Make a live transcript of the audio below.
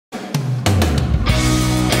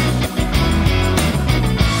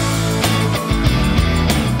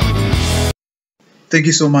Thank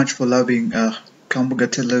you so much for loving Kambuga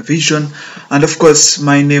Television. And of course,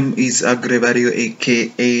 my name is Agre Vario,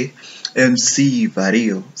 aka MC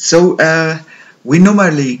Vario. So, we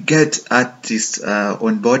normally get artists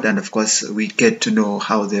on board, and of course, we get to know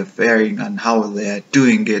how they're faring and how they're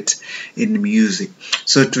doing it in music.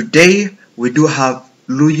 So, today we do have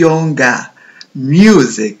Ruyonga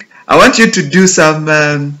music. I want you to do some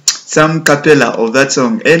cappella of that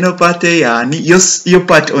song. Eno parte ya, your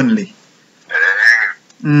part only.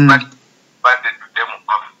 But to them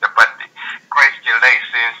of the party, Christ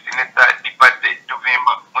license in a third party to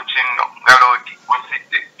Vimba, Muchino, Galodi,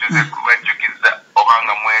 Wasite, to the Kumajukiza,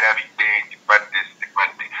 Oranga Muera Vite, the party,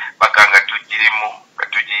 Bakanga to Jirimu,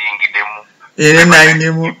 to Jingidemu.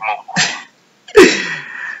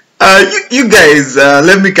 You guys,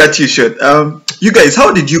 let me cut you short. You guys,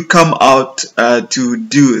 how did you come out to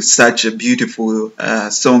do such a beautiful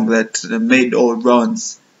song that made all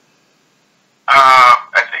rounds?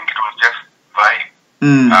 I think it was just vibe.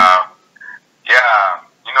 Yeah,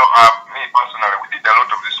 me personally, we did a lot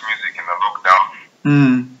of this music in the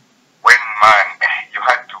lockdown. When you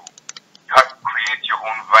had to create your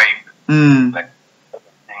own vibe. Like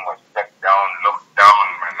everything was shut down, locked down,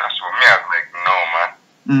 man. That's for me. I was like, no, man.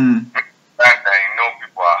 And I know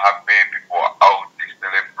people are happy, people are out, they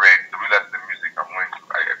celebrate. So that's the music I'm going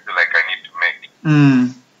to. I feel like I need to make.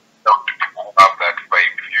 So people who have that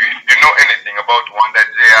vibe. If you know anything about one that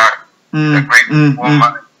they are a great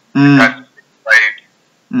performer, that's right,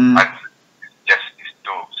 and it's just it's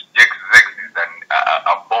dope. Zex is a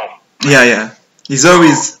bomb. Yeah. He's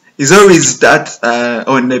always that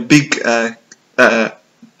on the big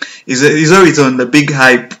he's always on the big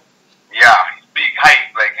hype. Yeah, he's big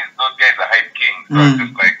hype. Like those guys are hype kings. So I'm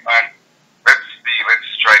just like, man, let's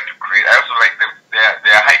try to create. I also like them.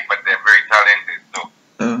 They're hype, but they're very talented. So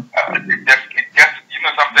it just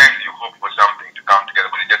sometimes you hope for something to come together,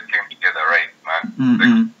 but it just came together, right, man?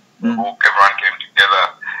 Everyone came together.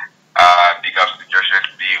 Big ups to Joshua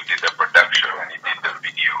B, who did the production and he did the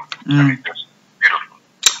video. And it's just beautiful.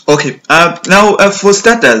 Okay. Now, for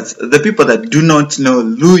starters, the people that do not know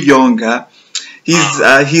Ruyonga,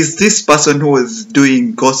 he's this person who was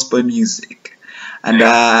doing gospel music, and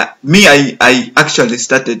I actually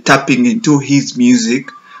started tapping into his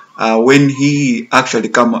music when he actually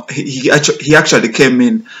came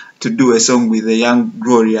in to do a song with the young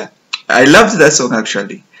Gloria. I loved that song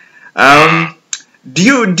actually. Do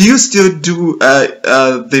you still do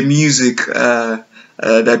the music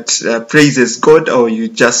that praises God, or you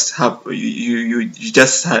just had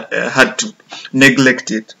to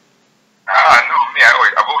neglect it? No, me,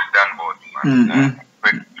 I've always done both, man.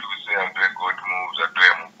 I'll do good moves, I'll do a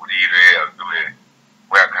mupurire, I'll do a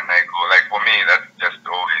where can I go? Like for me, that's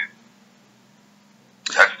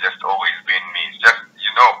just always been me. It's just,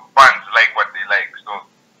 fans like what they like. So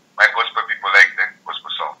my gospel people like the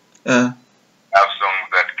gospel song. I have songs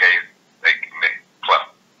that guys like in the club.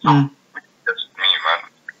 So that's me, man.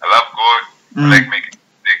 I love God. I like making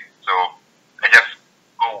music. So I just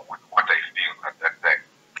go with what I feel at that time.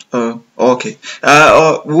 Okay.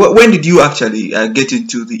 When did you actually get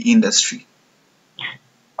into the industry? Man,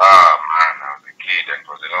 I was a kid, and it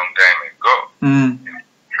was a long time ago.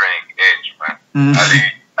 Trying age, man.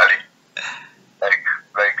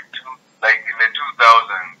 Like in the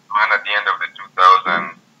 2000s, man. At the end of the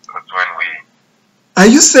 2000s, that's when we. Are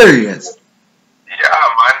you serious? Yeah,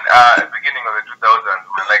 man. Beginning of the 2000s,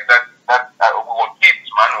 man. Like that. We were kids,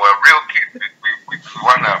 man. We were real kids. We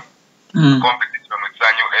won a competition with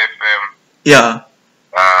Sanyo FM. Yeah.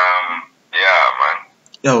 Yeah, man.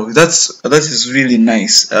 Oh, that is really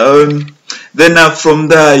nice. Then from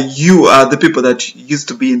there, you are the people that used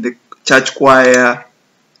to be in the church choir.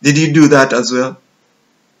 Did you do that as well?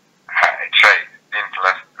 I tried. It didn't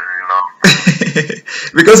last very long.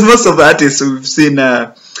 Because most of the artists we've seen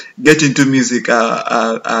get into music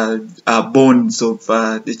are bones of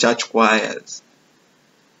the church choirs.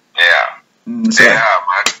 Yeah. So yeah,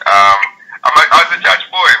 man. I was a church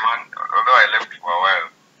boy, man. Although I left for a while.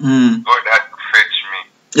 God had to fetch me.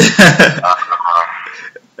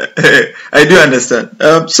 I do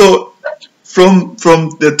understand. So from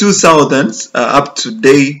the 2000s up to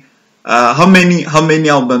today, how many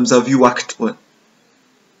albums have you worked on?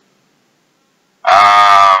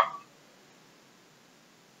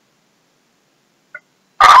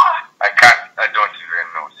 I don't even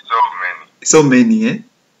know. So many, eh?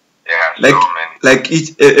 Yeah, so many. Like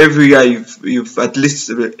every year you've at least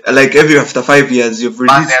like every after 5 years you've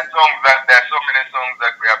released. Man, there are so many songs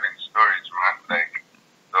that we have in storage, man. Like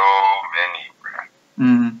so many, man.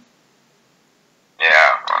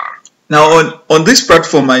 Yeah, man. Now on this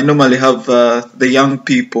platform I normally have the young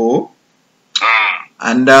people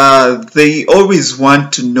and they always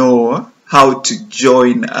want to know how to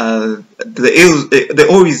join. They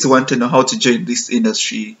always want to know how to join this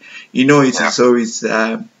industry. You know, it is always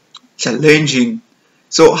challenging.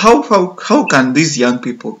 So how can these young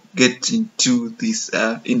people get into this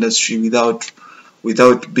industry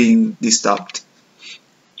without being disturbed?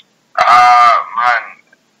 Man,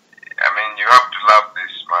 I mean, you have to love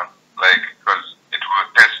this, man. Like, because it will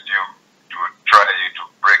test you, it will try you to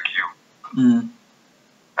break you.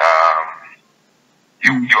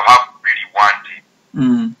 You have to really want it.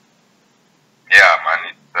 Yeah, man.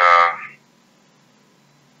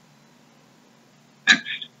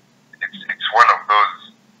 It's one of those.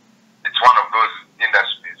 It's one of those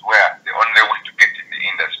industries where the only way to get in the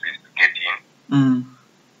industry is to get in.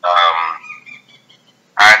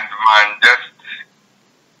 And man, just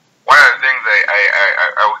one of the things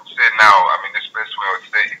I would say now, I mean, this best way I would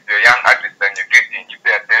say, if you're a young artist and you get in, you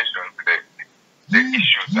pay attention to the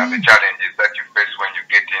issues and the challenges that you face when you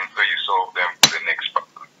get in, so you solve them for the next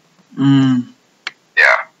person.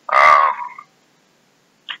 Yeah.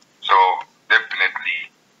 So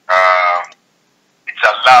definitely, it's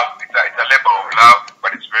a love, it's a level of love,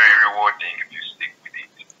 but it's very rewarding if you stick with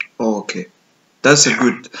it. Okay. That's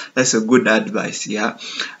a good advice, yeah.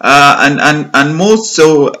 And more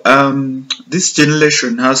so, this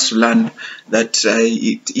generation has to learn that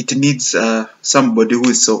it needs somebody who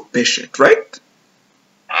is so patient, right?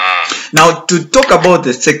 Now, to talk about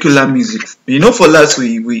the secular music, you know, for us,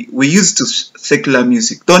 we used to secular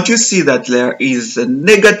music. Don't you see that there is a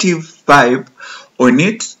negative vibe on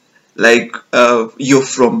it? Like you're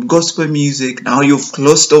from gospel music, now you've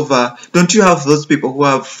closed over. Don't you have those people who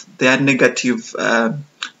have their negative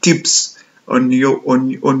tips on your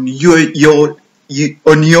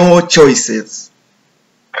choices?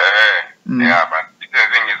 Yeah, but the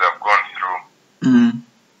thing is, I've gone through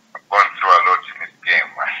a lot in this game,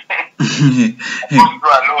 man. I've gone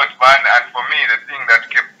through a lot, man, and for me, the thing that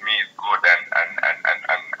kept me is good,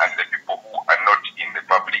 and the people who are not in the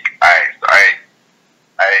public eye. So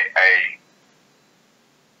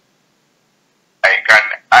I can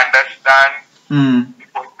understand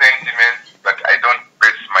people's sentiments, but I don't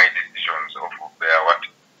base my decisions off of their what.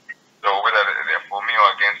 So whether they're for me or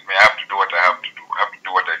against me, I have to do what I have to do. I have to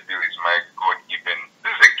do what I feel is my God-given.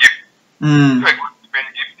 This is a gift. It's a God-given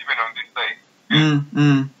gift, even on this side.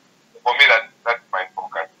 For me, that's my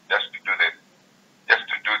focus. Just to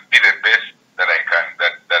be the best that I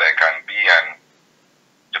can be, and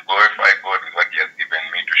to glorify God with what He has given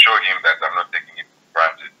me, to show Him that I'm not taking it for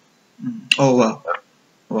granted. Oh wow.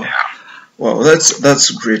 Wow, that's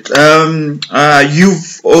great.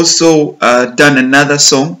 You've also done another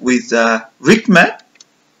song with Rickman.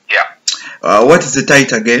 Yeah. What is the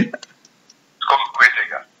title again? It's called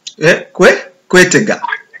Kwetega. Yeah, Kwetega.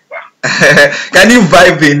 Can you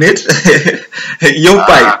vibe in it? Your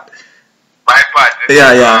part. My part.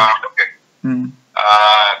 Yeah. Okay.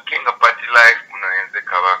 King of Party Life, Munoyenze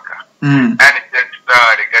Kabaka. And it's just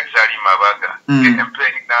the Gachari Mabaga. I'm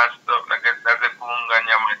playing non-stop. Naze Kunga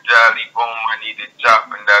Nyamajali, Bomani, the Chap,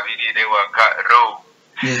 and Davidi, they were cut row.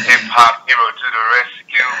 Hip hop hero to the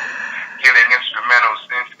rescue. Killing instrumental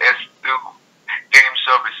since S2. Get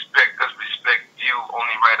himself respect, cause respect you.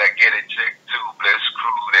 Only right I get a check too. Bless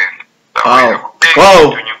crew then.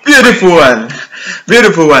 Wow,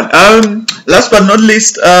 beautiful one. Last but not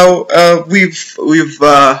least, we've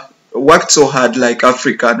worked so hard, like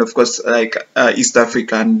Africa, and of course, like East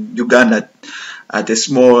Africa and Uganda at a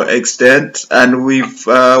small extent, and we're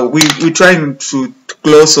trying to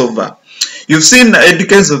close over. You've seen Eddy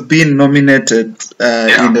Kenzo being nominated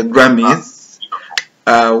in the Grammys.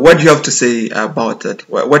 What do you have to say about that?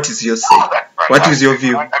 What is your say? What is your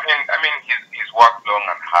view? I mean, he's worked long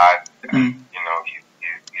and hard. And, you know, he's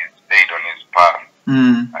stayed on his path,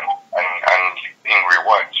 and he's being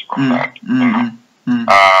rewarded from that. You know? And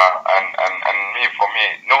for me,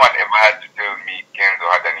 no one ever had to tell me Kenzo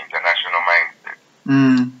had an international mindset.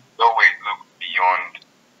 He always looked beyond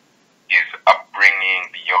his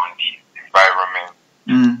upbringing, beyond his environment,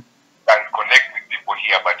 and connect with people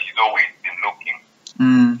here. But he's always been looking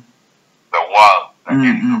the world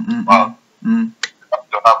again, the world.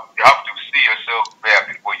 You have to see yourself there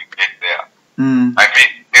before you get there. I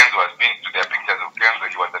mean, Kenzo has been to the pictures of Kenzo.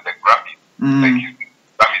 He was at the Grammy. Like his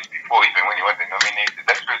Grammys before, even when he wasn't nominated.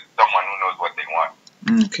 That's just someone who knows what they want.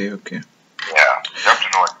 Okay. Yeah, you have to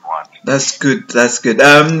know what you want. That's good.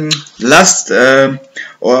 Last,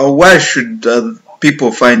 where should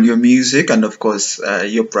people find your music and of course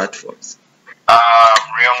your platforms?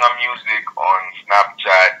 Ruyonga Music on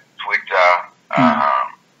Snapchat, Twitter,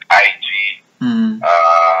 IG,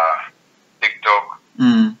 TikTok,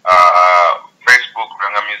 Facebook,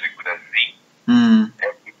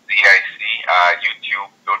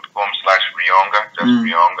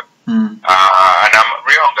 And I'm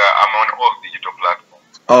Ruyonga. I'm on all digital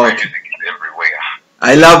platforms. Oh, my okay. music is everywhere.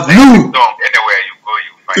 I love Like Lou. song, anywhere you go,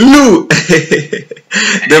 you find Lou.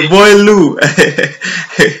 The boy Lou.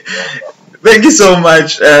 Thank you so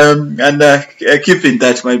much. And keep in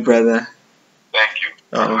touch, my brother. Thank you.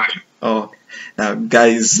 Oh, okay. Oh, now,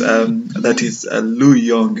 guys, that is Lou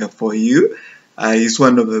Ruyonga for you. He's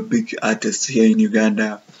one of the big artists here in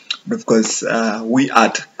Uganda. And of course, we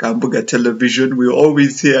at Kambuga Television, we're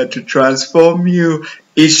always here to transform you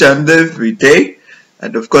each and every day.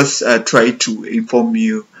 And of course, try to inform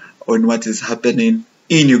you on what is happening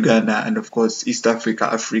in Uganda and of course, East Africa,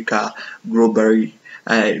 Africa, globally.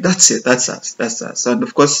 That's it. That's us. That's us. And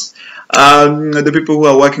of course, the people who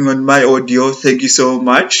are working on my audio, thank you so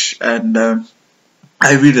much. And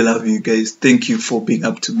I really love you guys. Thank you for being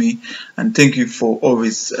up to me. And thank you for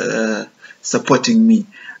always supporting me.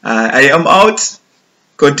 I am out.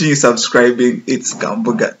 Continue subscribing. It's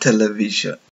Kambuga Television.